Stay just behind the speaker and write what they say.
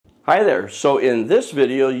Hi there. So in this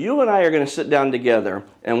video, you and I are going to sit down together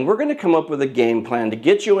and we're going to come up with a game plan to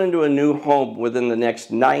get you into a new home within the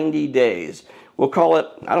next 90 days. We'll call it,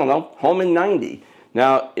 I don't know, Home in 90.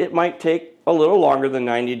 Now, it might take a little longer than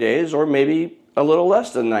 90 days or maybe a little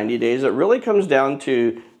less than 90 days. It really comes down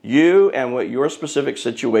to you and what your specific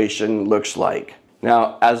situation looks like.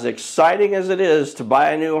 Now, as exciting as it is to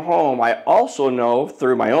buy a new home, I also know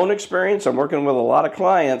through my own experience, I'm working with a lot of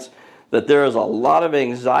clients, that there is a lot of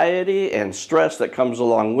anxiety and stress that comes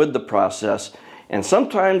along with the process. And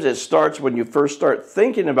sometimes it starts when you first start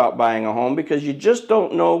thinking about buying a home because you just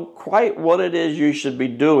don't know quite what it is you should be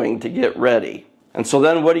doing to get ready. And so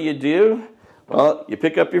then what do? Well, you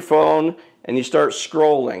pick up your phone and you start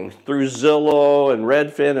scrolling through Zillow and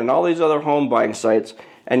Redfin and all these other home buying sites,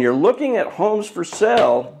 and you're looking at homes for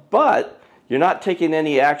sale, but you're not taking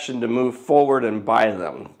any action to move forward and buy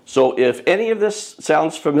them. So if any of this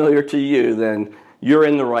sounds familiar to you, then you're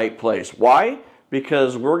in the right place. Why?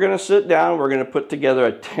 Because we're going to sit down, we're going to put together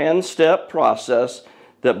a 10-step process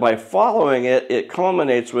that by following it, it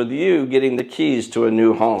culminates with you getting the keys to a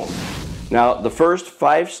new home. Now, the first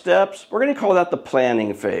 5 steps, we're going to call that the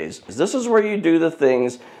planning phase. This is where you do the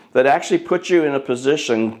things that actually put you in a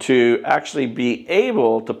position to actually be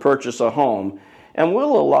able to purchase a home. And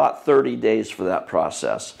we'll allot 30 days for that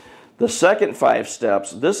process. The second 5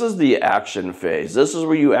 steps, this is the action phase. This is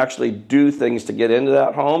where you actually do things to get into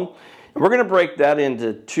that home. And we're going to break that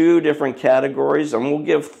into 2 different categories, and we'll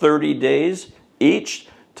give 30 days each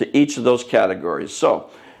to each of those categories. So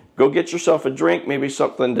go get yourself a drink, maybe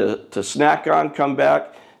something to snack on, come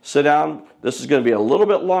back, sit down. This is going to be a little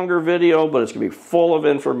bit longer video, but it's going to be full of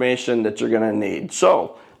information that you're going to need.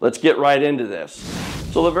 So let's get right into this.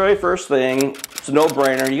 So the very first thing, it's a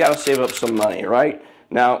no-brainer, you got to save up some money, right?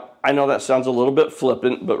 Now, I know that sounds a little bit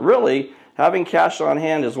flippant, but really, having cash on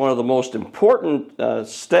hand is one of the most important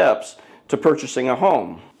steps to purchasing a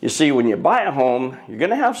home. You see, when you buy a home, you're going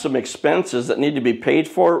to have some expenses that need to be paid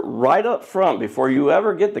for right up front before you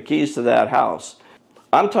ever get the keys to that house.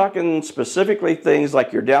 I'm talking specifically things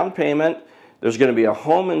like your down payment, there's going to be a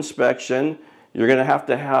home inspection, you're going to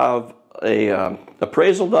have a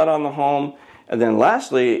appraisal done on the home, and then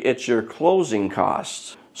lastly, it's your closing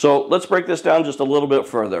costs. So let's break this down just a little bit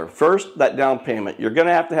further. First, that down payment. You're going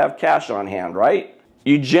to have cash on hand, right?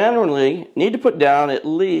 You generally need to put down at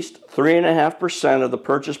least 3.5% of the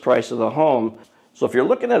purchase price of the home. So if you're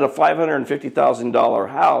looking at a $550,000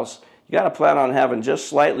 house, you got to plan on having just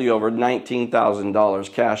slightly over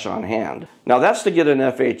 $19,000 cash on hand. Now that's to get an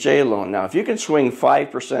FHA loan. Now if you can swing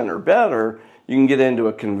 5% or better, you can get into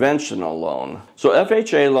a conventional loan. So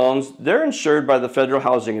FHA loans, they're insured by the Federal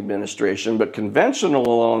Housing Administration, but conventional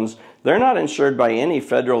loans, they're not insured by any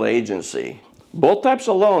federal agency. Both types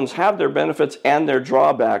of loans have their benefits and their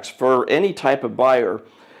drawbacks for any type of buyer,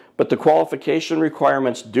 but the qualification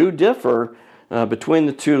requirements do differ between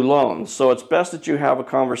the 2 loans. So it's best that you have a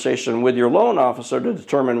conversation with your loan officer to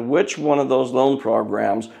determine which one of those loan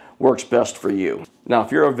programs works best for you. Now,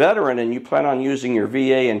 if you're a veteran and you plan on using your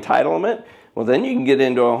VA entitlement, well, then you can get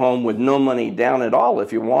into a home with no money down at all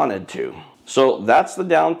if you wanted to. So that's the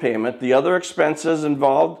down payment. The other expenses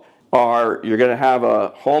involved are you're going to have a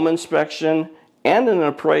home inspection and an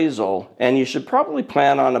appraisal, and you should probably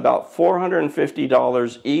plan on about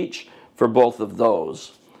 $450 each for both of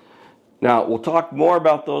those. Now, we'll talk more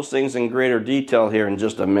about those things in greater detail here in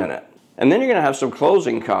just a minute. And then you're going to have some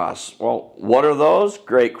closing costs. Well, what are those?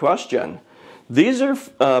 Great question. These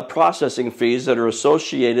are processing fees that are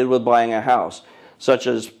associated with buying a house, such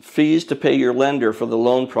as fees to pay your lender for the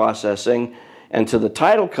loan processing and to the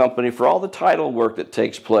title company for all the title work that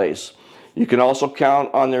takes place. You can also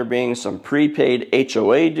count on there being some prepaid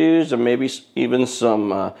HOA dues and maybe even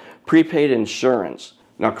some prepaid insurance.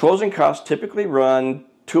 Now, closing costs typically run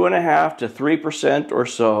 2.5% to 3% or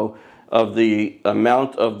so of the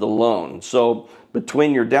amount of the loan. So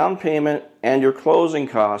between your down payment and your closing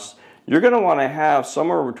costs, you're going to want to have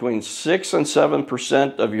somewhere between 6 and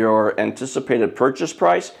 7% of your anticipated purchase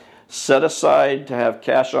price set aside to have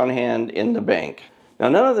cash on hand in the bank. Now,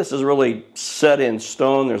 none of this is really set in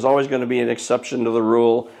stone. There's always going to be an exception to the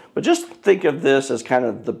rule, but just think of this as kind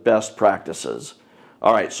of the best practices.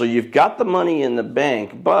 All right, so you've got the money in the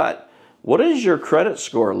bank, but what does your credit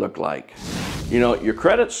score look like? You know, your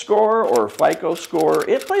credit score or FICO score,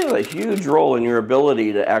 it plays a huge role in your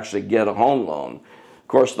ability to actually get a home loan. Of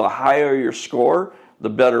course, the higher your score, the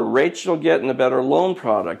better rates you'll get and the better loan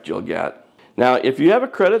product you'll get. Now, if you have a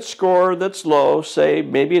credit score that's low, say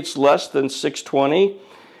maybe it's less than 620,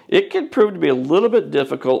 it can prove to be a little bit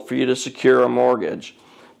difficult for you to secure a mortgage.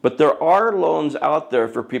 But there are loans out there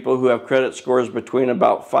for people who have credit scores between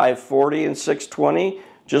about 540 and 620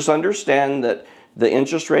 Just understand that the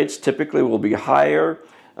interest rates typically will be higher.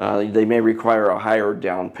 They may require a higher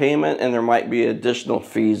down payment, and there might be additional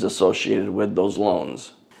fees associated with those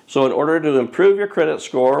loans. So in order to improve your credit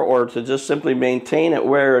score or to just simply maintain it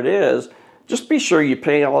where it is, just be sure you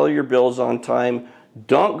pay all your bills on time.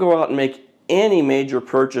 Don't go out and make any major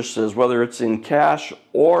purchases, whether it's in cash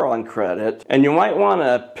or on credit. And you might want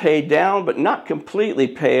to pay down, but not completely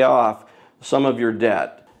pay off some of your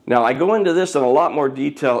debt. Now, I go into this in a lot more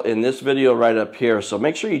detail in this video right up here, so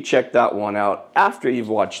make sure you check that one out after you've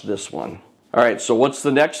watched this one. All right, so what's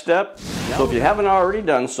the next step? So if you haven't already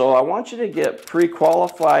done so, I want you to get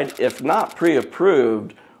pre-qualified, if not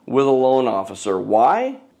pre-approved, with a loan officer.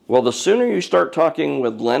 Why? Well, the sooner you start talking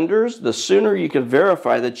with lenders, the sooner you can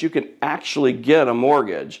verify that you can actually get a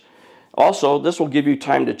mortgage. Also, this will give you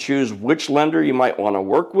time to choose which lender you might want to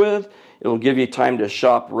work with. It will give you time to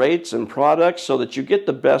shop rates and products so that you get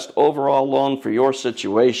the best overall loan for your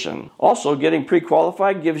situation. Also, getting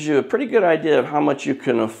pre-qualified gives you a pretty good idea of how much you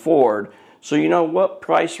can afford, so you know what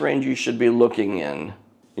price range you should be looking in.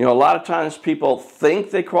 You know, a lot of times people think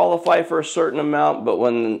they qualify for a certain amount, but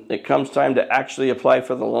when it comes time to actually apply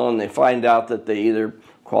for the loan, they find out that they either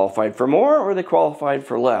qualified for more or they qualified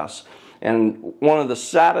for less. And one of the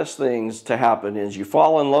saddest things to happen is you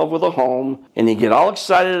fall in love with a home and you get all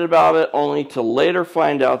excited about it only to later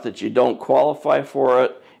find out that you don't qualify for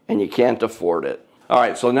it and you can't afford it. All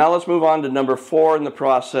right, so now let's move on to number 4 in the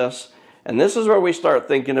process. And this is where we start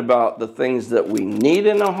thinking about the things that we need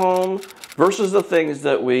in a home versus the things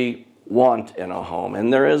that we want in a home.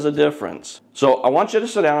 And there is a difference. So I want you to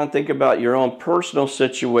sit down and think about your own personal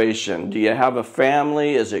situation. Do you have a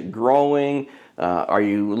family? Is it growing? Are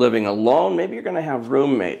you living alone? Maybe you're going to have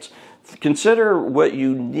roommates. Consider what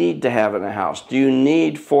you need to have in a house. Do you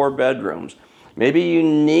need 4 bedrooms? Maybe you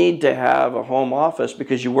need to have a home office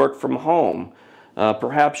because you work from home.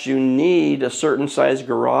 Perhaps you need a certain size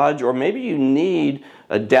garage, or maybe you need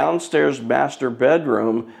a downstairs master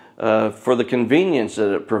bedroom for the convenience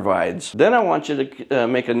that it provides. Then I want you to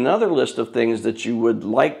make another list of things that you would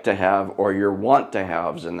like to have or your want to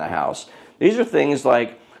haves in the house. These are things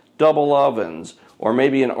like double ovens, or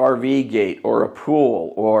maybe an RV gate, or a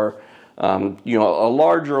pool, or you know, a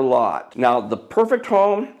larger lot. Now, the perfect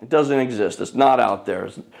home doesn't exist. It's not out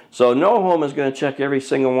there. So no home is going to check every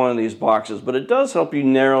single one of these boxes, but it does help you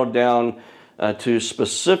narrow down to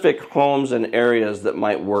specific homes and areas that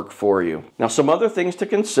might work for you. Now, some other things to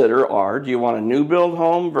consider are, do you want a new build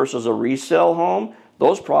home versus a resale home?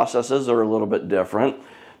 Those processes are a little bit different.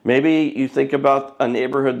 Maybe you think about a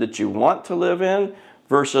neighborhood that you want to live in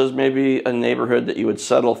versus maybe a neighborhood that you would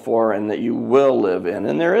settle for and that you will live in.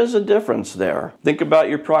 And there is a difference there. Think about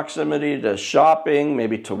your proximity to shopping,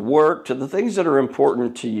 maybe to work, to the things that are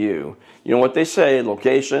important to you. You know what they say,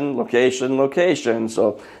 location, location, location.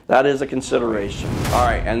 So that is a consideration. All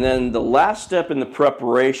right, and then the last step in the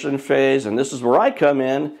preparation phase, and this is where I come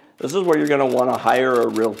in, this is where you're going to want to hire a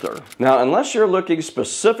realtor. Now, unless you're looking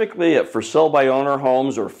specifically at for sale by owner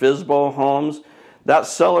homes or FSBO homes, that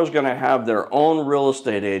seller's going to have their own real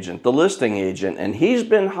estate agent, the listing agent, and he's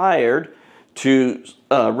been hired to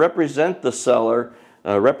represent the seller,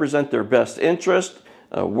 represent their best interest,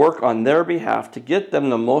 work on their behalf to get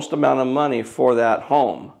them the most amount of money for that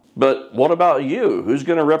home. But what about you? Who's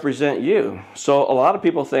going to represent you? So a lot of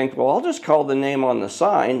people think, well, I'll just call the name on the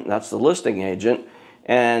sign, that's the listing agent,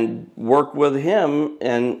 and work with him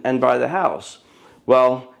and buy the house.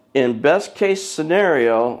 Well, in best case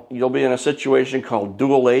scenario, you'll be in a situation called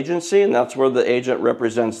dual agency, and that's where the agent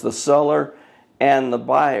represents the seller and the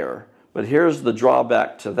buyer. But here's the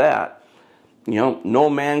drawback to that. You know, no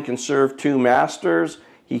man can serve 2 masters.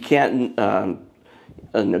 He can't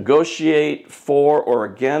negotiate for or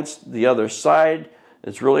against the other side.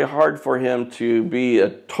 It's really hard for him to be a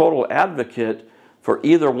total advocate for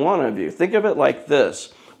either one of you. Think of it like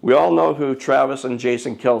this. We all know who Travis and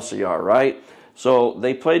Jason Kelce are, right? So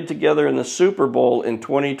they played together in the Super Bowl in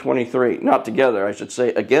 2023. Not together, I should say,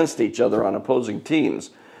 against each other on opposing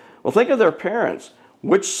teams. Well, think of their parents.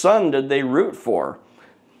 Which son did they root for?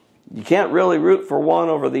 You can't really root for one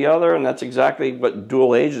over the other, and that's exactly what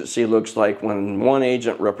dual agency looks like when one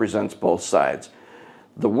agent represents both sides.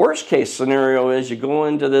 The worst case scenario is you go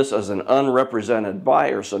into this as an unrepresented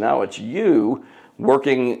buyer, so now it's you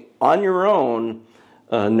working on your own,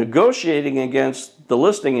 negotiating against the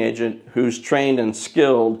listing agent who's trained and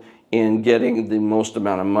skilled in getting the most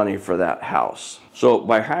amount of money for that house. So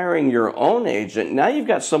by hiring your own agent, now you've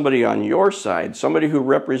got somebody on your side, somebody who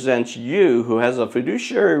represents you, who has a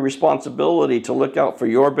fiduciary responsibility to look out for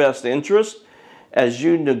your best interest as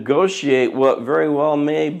you negotiate what very well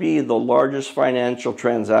may be the largest financial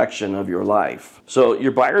transaction of your life. So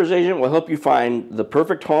your buyer's agent will help you find the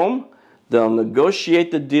perfect home. They'll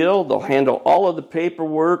negotiate the deal. They'll handle all of the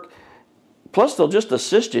paperwork. Plus, they'll just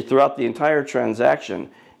assist you throughout the entire transaction.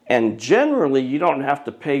 And generally, you don't have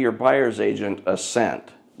to pay your buyer's agent a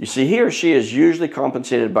cent. You see, he or she is usually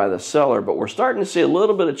compensated by the seller, but we're starting to see a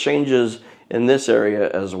little bit of changes in this area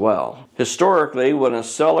as well. Historically, when a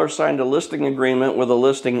seller signed a listing agreement with a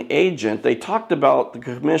listing agent, they talked about the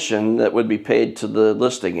commission that would be paid to the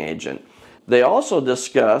listing agent. They also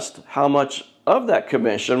discussed how much of that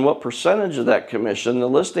commission, what percentage of that commission the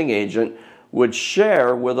listing agent would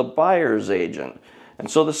share with a buyer's agent.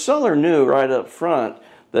 And so the seller knew right up front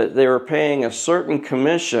that they were paying a certain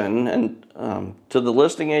commission and to the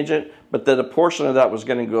listing agent, but that a portion of that was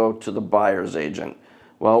going to go to the buyer's agent.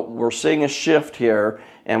 Well, we're seeing a shift here,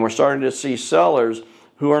 and we're starting to see sellers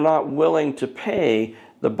who are not willing to pay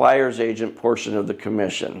the buyer's agent portion of the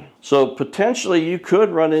commission. So potentially you could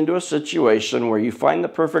run into a situation where you find the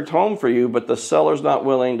perfect home for you, but the seller's not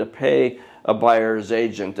willing to pay a buyer's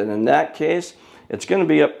agent. And in that case, it's going to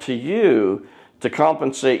be up to you to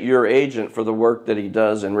compensate your agent for the work that he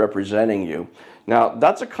does in representing you. Now,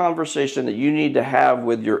 that's a conversation that you need to have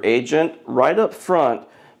with your agent right up front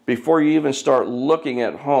before you even start looking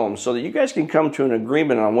at homes, so that you guys can come to an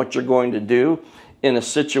agreement on what you're going to do in a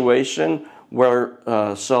situation where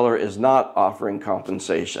a seller is not offering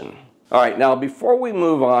compensation. All right, now before we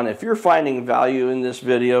move on, if you're finding value in this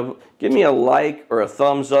video, give me a like or a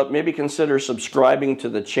thumbs up. Maybe consider subscribing to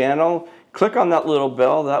the channel. Click on that little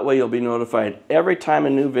bell. That way you'll be notified every time a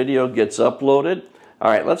new video gets uploaded. All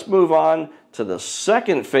right, let's move on to the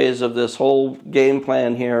second phase of this whole game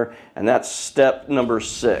plan here, and that's step number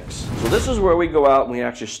 6. So this is where we go out and we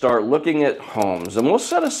actually start looking at homes, and we'll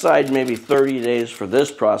set aside maybe 30 days for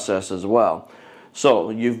this process as well. So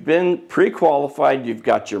you've been pre-qualified, you've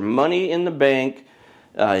got your money in the bank,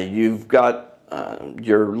 you've got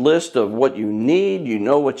your list of what you need, you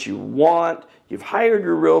know what you want, you've hired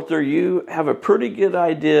your realtor, you have a pretty good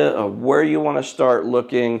idea of where you want to start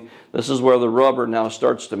looking. This is where the rubber now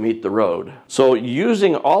starts to meet the road. So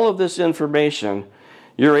using all of this information,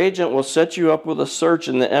 your agent will set you up with a search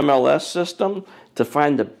in the MLS system to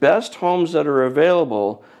find the best homes that are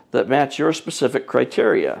available that match your specific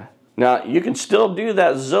criteria. Now, you can still do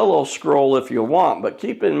that Zillow scroll if you want, but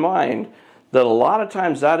keep in mind that a lot of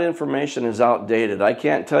times that information is outdated. I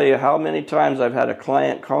can't tell you how many times I've had a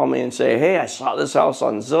client call me and say, hey, I saw this house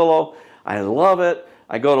on Zillow, I love it.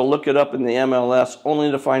 I go to look it up in the MLS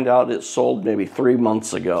only to find out it sold maybe 3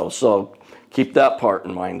 months ago. So keep that part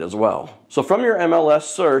in mind as well. So from your MLS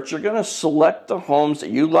search, you're going to select the homes that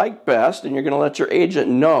you like best, and you're going to let your agent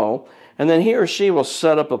know, and then he or she will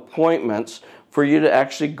set up appointments for you to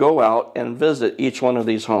actually go out and visit each one of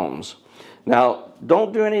these homes. Now,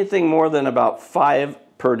 don't do anything more than about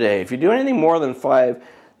 5 per day. If you do anything more than 5,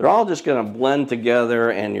 they're all just going to blend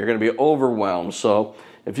together and you're going to be overwhelmed. So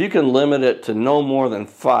if you can limit it to no more than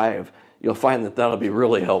 5, you'll find that that'll be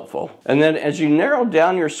really helpful. And then as you narrow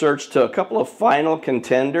down your search to a couple of final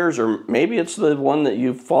contenders, or maybe it's the one that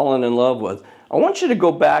you've fallen in love with, I want you to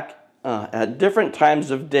go back at different times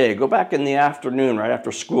of day. Go back in the afternoon, right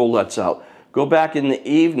after school lets out. Go back in the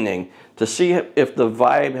evening to see if the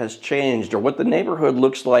vibe has changed or what the neighborhood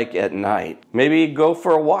looks like at night. Maybe go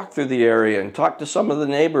for a walk through the area and talk to some of the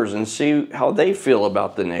neighbors and see how they feel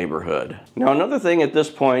about the neighborhood. Now, another thing at this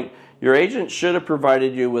point, your agent should have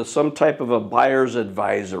provided you with some type of a buyer's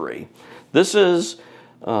advisory. This is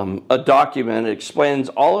a document. It explains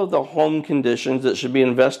all of the home conditions that should be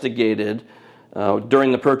investigated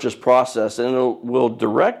during the purchase process, and it will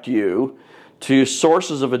direct you to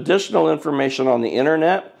sources of additional information on the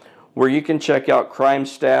internet where you can check out crime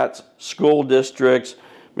stats, school districts,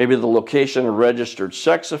 maybe the location of registered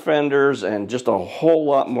sex offenders, and just a whole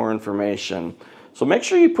lot more information. So make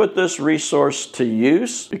sure you put this resource to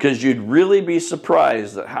use, because you'd really be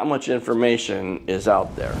surprised at how much information is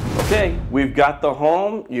out there. Okay, we've got the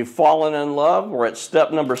home, you've fallen in love, we're at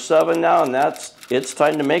step number 7 now, and it's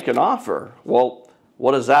time to make an offer. Well,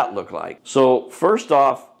 what does that look like? So first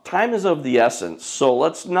off, time is of the essence, so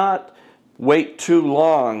let's not wait too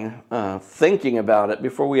long thinking about it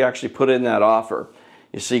before we actually put in that offer.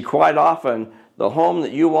 You see, quite often, the home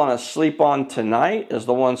that you want to sleep on tonight is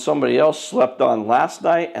the one somebody else slept on last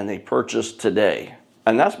night and they purchased today.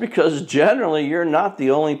 And that's because generally you're not the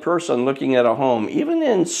only person looking at a home, even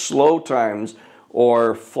in slow times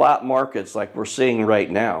or flat markets like we're seeing right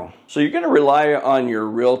now. So you're going to rely on your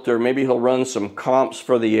realtor. Maybe he'll run some comps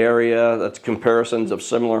for the area. That's comparisons of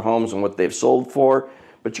similar homes and what they've sold for.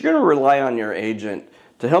 But you're going to rely on your agent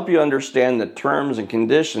to help you understand the terms and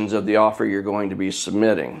conditions of the offer you're going to be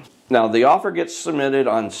submitting. Now, the offer gets submitted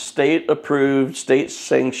on state-approved,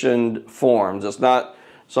 state-sanctioned forms. It's not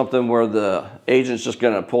something where the agent's just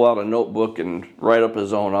going to pull out a notebook and write up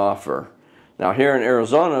his own offer. Now, here in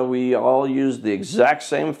Arizona, we all use the exact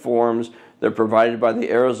same forms. They're provided by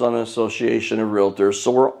the Arizona Association of Realtors,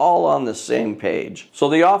 so we're all on the same page. So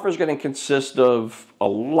the offer is going to consist of a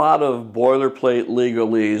lot of boilerplate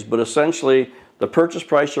legalese, but essentially the purchase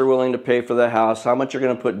price you're willing to pay for the house, how much you're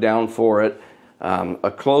going to put down for it, a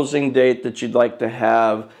closing date that you'd like to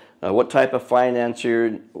have, what type of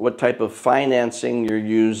financing you're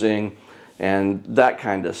using, and that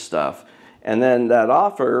kind of stuff. And then that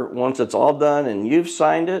offer, once it's all done and you've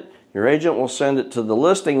signed it, your agent will send it to the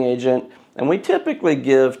listing agent, and we typically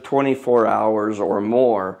give 24 hours or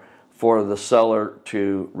more for the seller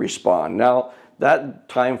to respond. Now, that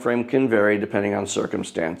time frame can vary depending on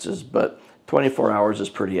circumstances, but 24 hours is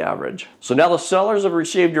pretty average. So now the sellers have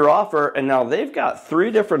received your offer, and now they've got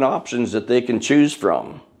 3 different options that they can choose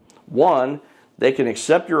from. One, they can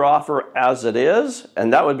accept your offer as it is,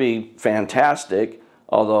 and that would be fantastic,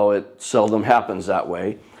 although it seldom happens that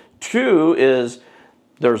way. 2 is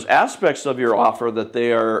there's aspects of your offer that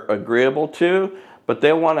they are agreeable to, but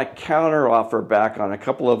they want to counter offer back on a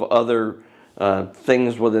couple of other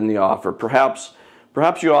things within the offer. Perhaps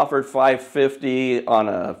you offered $550 on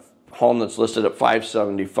a home that's listed at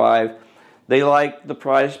 $575. They like the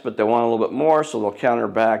price, but they want a little bit more, so they'll counter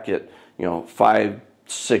back at,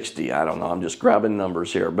 $560. I don't know, I'm just grabbing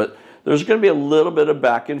numbers here, but there's going to be a little bit of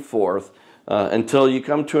back and forth until you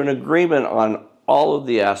come to an agreement on all of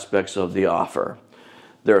the aspects of the offer.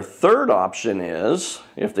 Their third option is,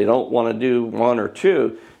 if they don't want to do 1 or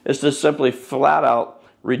 2, is to simply flat out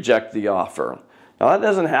reject the offer. Now that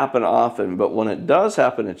doesn't happen often, but when it does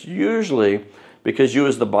happen, it's usually because you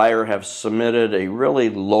as the buyer have submitted a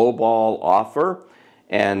really lowball offer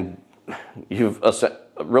and you've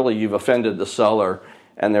offended the seller,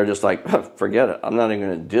 and they're just like, forget it, I'm not even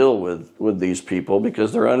going to deal with these people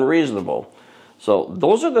because they're unreasonable. So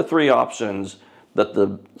those are the 3 options that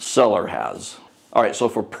the seller has. All right, so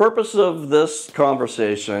for purpose of this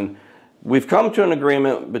conversation, we've come to an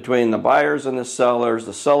agreement between the buyers and the sellers.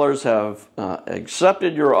 The sellers have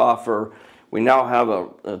accepted your offer. We now have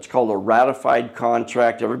it's called a ratified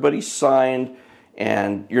contract. Everybody's signed,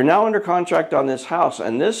 and you're now under contract on this house.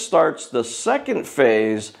 And this starts the second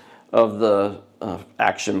phase of the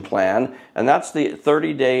action plan, and that's the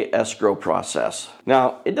 30-day escrow process.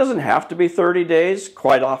 Now, it doesn't have to be 30 days.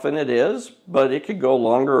 Quite often it is, but it could go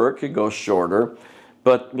longer or it could go shorter.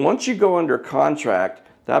 But once you go under contract,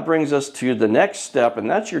 that brings us to the next step, and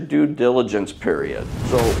that's your due diligence period.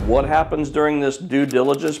 So what happens during this due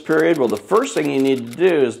diligence period? Well, the first thing you need to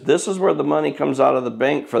do is, this is where the money comes out of the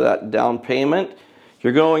bank for that down payment.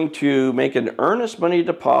 You're going to make an earnest money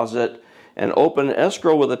deposit and open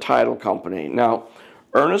escrow with a title company. Now,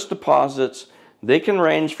 earnest deposits, they can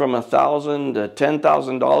range from $1,000 to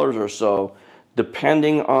 $10,000 or so,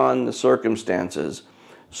 depending on the circumstances.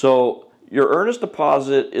 So your earnest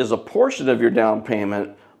deposit is a portion of your down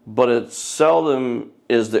payment, but it seldom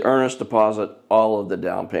is the earnest deposit all of the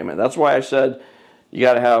down payment. That's why I said you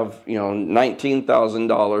got to have,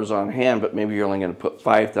 $19,000 on hand, but maybe you're only going to put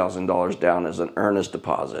 $5,000 down as an earnest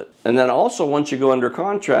deposit. And then also, once you go under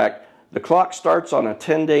contract, the clock starts on a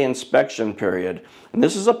 10-day inspection period. And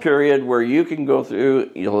this is a period where you can go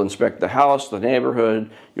through, you'll inspect the house, the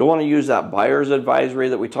neighborhood. You'll want to use that buyer's advisory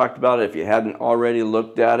that we talked about if you hadn't already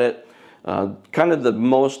looked at it. Kind of the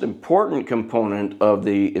most important component of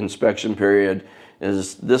the inspection period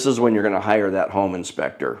is this is when you're going to hire that home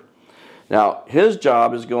inspector. Now, his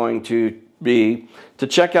job is going to be to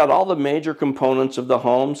check out all the major components of the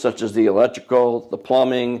home, such as the electrical, the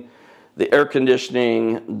plumbing, the air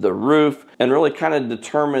conditioning, the roof, and really kind of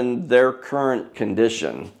determine their current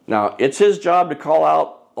condition. Now, it's his job to call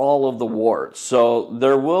out all of the warts, so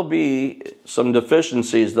there will be some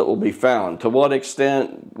deficiencies that will be found. To what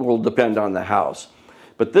extent will depend on the house.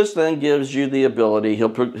 But this then gives you the ability,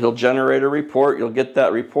 he'll generate a report, you'll get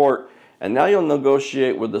that report, and now you'll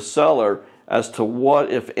negotiate with the seller as to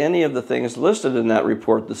what, if any, of the things listed in that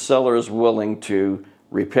report the seller is willing to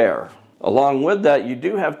repair. Along with that, you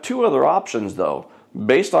do have 2 other options, though.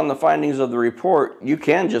 Based on the findings of the report, you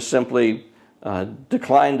can just simply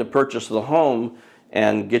decline to purchase the home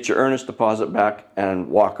and get your earnest deposit back and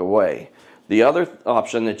walk away. The other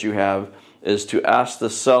option that you have is to ask the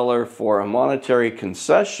seller for a monetary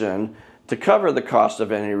concession to cover the cost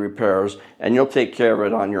of any repairs, and you'll take care of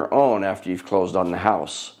it on your own after you've closed on the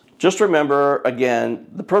house. Just remember, again,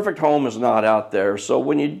 the perfect home is not out there, so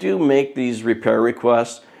when you do make these repair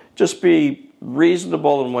requests, just be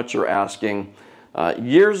reasonable in what you're asking.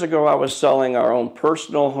 Years ago, I was selling our own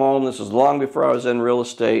personal home. This is long before I was in real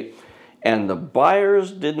estate. And the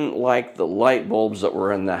buyers didn't like the light bulbs that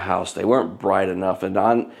were in the house. They weren't bright enough.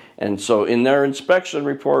 And so in their inspection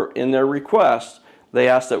report, in their request, they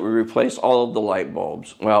asked that we replace all of the light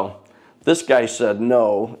bulbs. Well, this guy said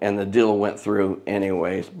no, and the deal went through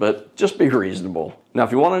anyways, but just be reasonable. Now,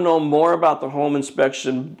 if you want to know more about the home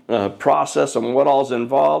inspection process and what all's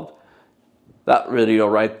involved, that video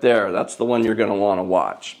right there, that's the one you're going to want to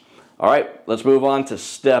watch. All right, let's move on to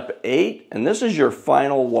step 8, and this is your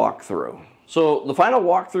final walkthrough. So the final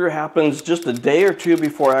walkthrough happens just a day or two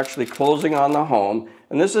before actually closing on the home,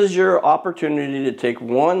 and this is your opportunity to take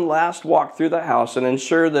one last walk through the house and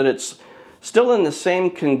ensure that it's still in the same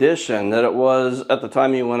condition that it was at the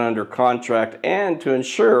time you went under contract, and to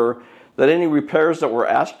ensure that any repairs that were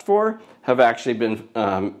asked for have actually been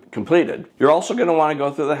completed. You're also going to want to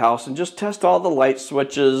go through the house and just test all the light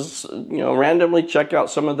switches, randomly check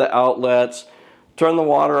out some of the outlets, turn the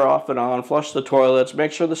water off and on, flush the toilets,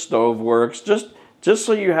 make sure the stove works, just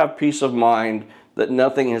so you have peace of mind that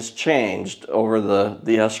nothing has changed over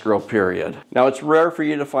the escrow period. Now, it's rare for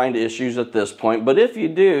you to find issues at this point, but if you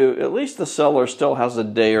do, at least the seller still has a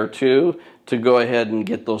day or two to go ahead and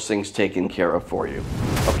get those things taken care of for you.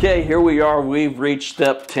 Okay, here we are. We've reached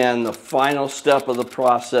step 10, the final step of the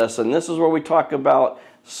process, and this is where we talk about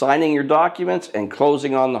signing your documents and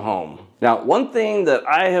closing on the home. Now, one thing that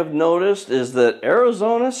I have noticed is that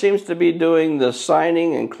Arizona seems to be doing the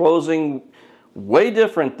signing and closing way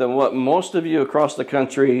different than what most of you across the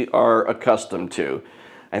country are accustomed to.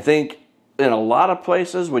 I think in a lot of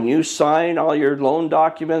places, when you sign all your loan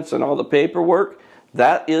documents and all the paperwork,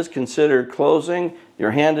 that is considered closing.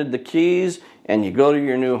 You're handed the keys and you go to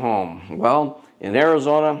your new home. Well, in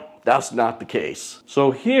Arizona, that's not the case.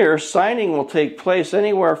 So here, signing will take place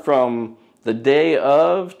anywhere from the day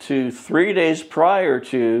of to 3 days prior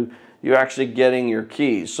to you actually getting your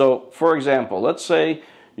keys. So, for example, let's say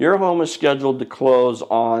your home is scheduled to close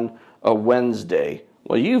on a Wednesday.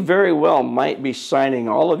 Well, you very well might be signing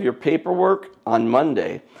all of your paperwork on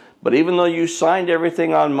Monday. But even though you signed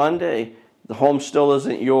everything on Monday, the home still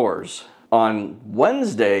isn't yours. On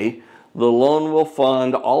Wednesday, the loan will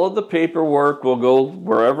fund, all of the paperwork will go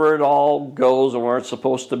wherever it all goes and where it's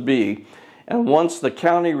supposed to be. And once the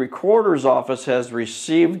county recorder's office has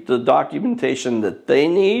received the documentation that they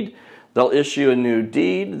need, they'll issue a new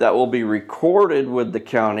deed that will be recorded with the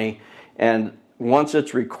county. And once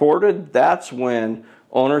it's recorded, that's when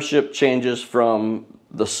ownership changes from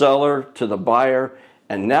the seller to the buyer.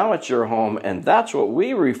 And now it's your home, and that's what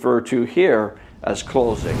we refer to here as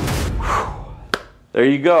closing. Whew. There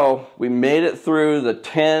you go. We made it through the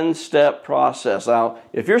 10-step process. Now,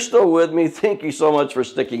 if you're still with me, thank you so much for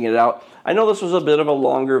sticking it out. I know this was a bit of a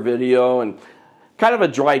longer video and kind of a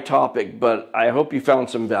dry topic, but I hope you found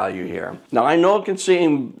some value here. Now, I know it can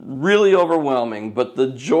seem really overwhelming, but the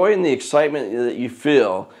joy and the excitement that you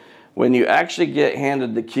feel when you actually get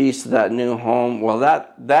handed the keys to that new home, well,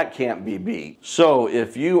 that can't be beat. So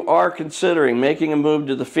if you are considering making a move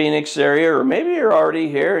to the Phoenix area, or maybe you're already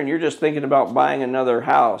here and you're just thinking about buying another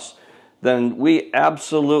house, then we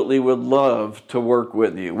absolutely would love to work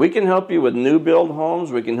with you. We can help you with new build homes.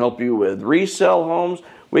 We can help you with resale homes.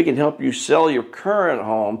 We can help you sell your current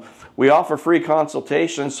home. We offer free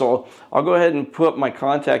consultations, so I'll go ahead and put my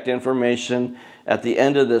contact information at the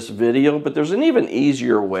end of this video, but there's an even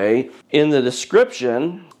easier way. In the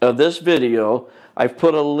description of this video, I've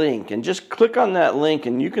put a link, and just click on that link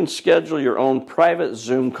and you can schedule your own private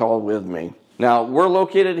Zoom call with me. Now, we're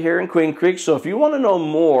located here in Queen Creek, so if you want to know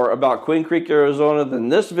more about Queen Creek, Arizona, then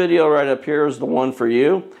this video right up here is the one for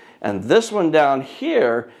you. And this one down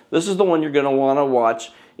here, this is the one you're going to want to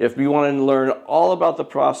watch if you want to learn all about the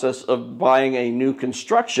process of buying a new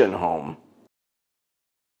construction home.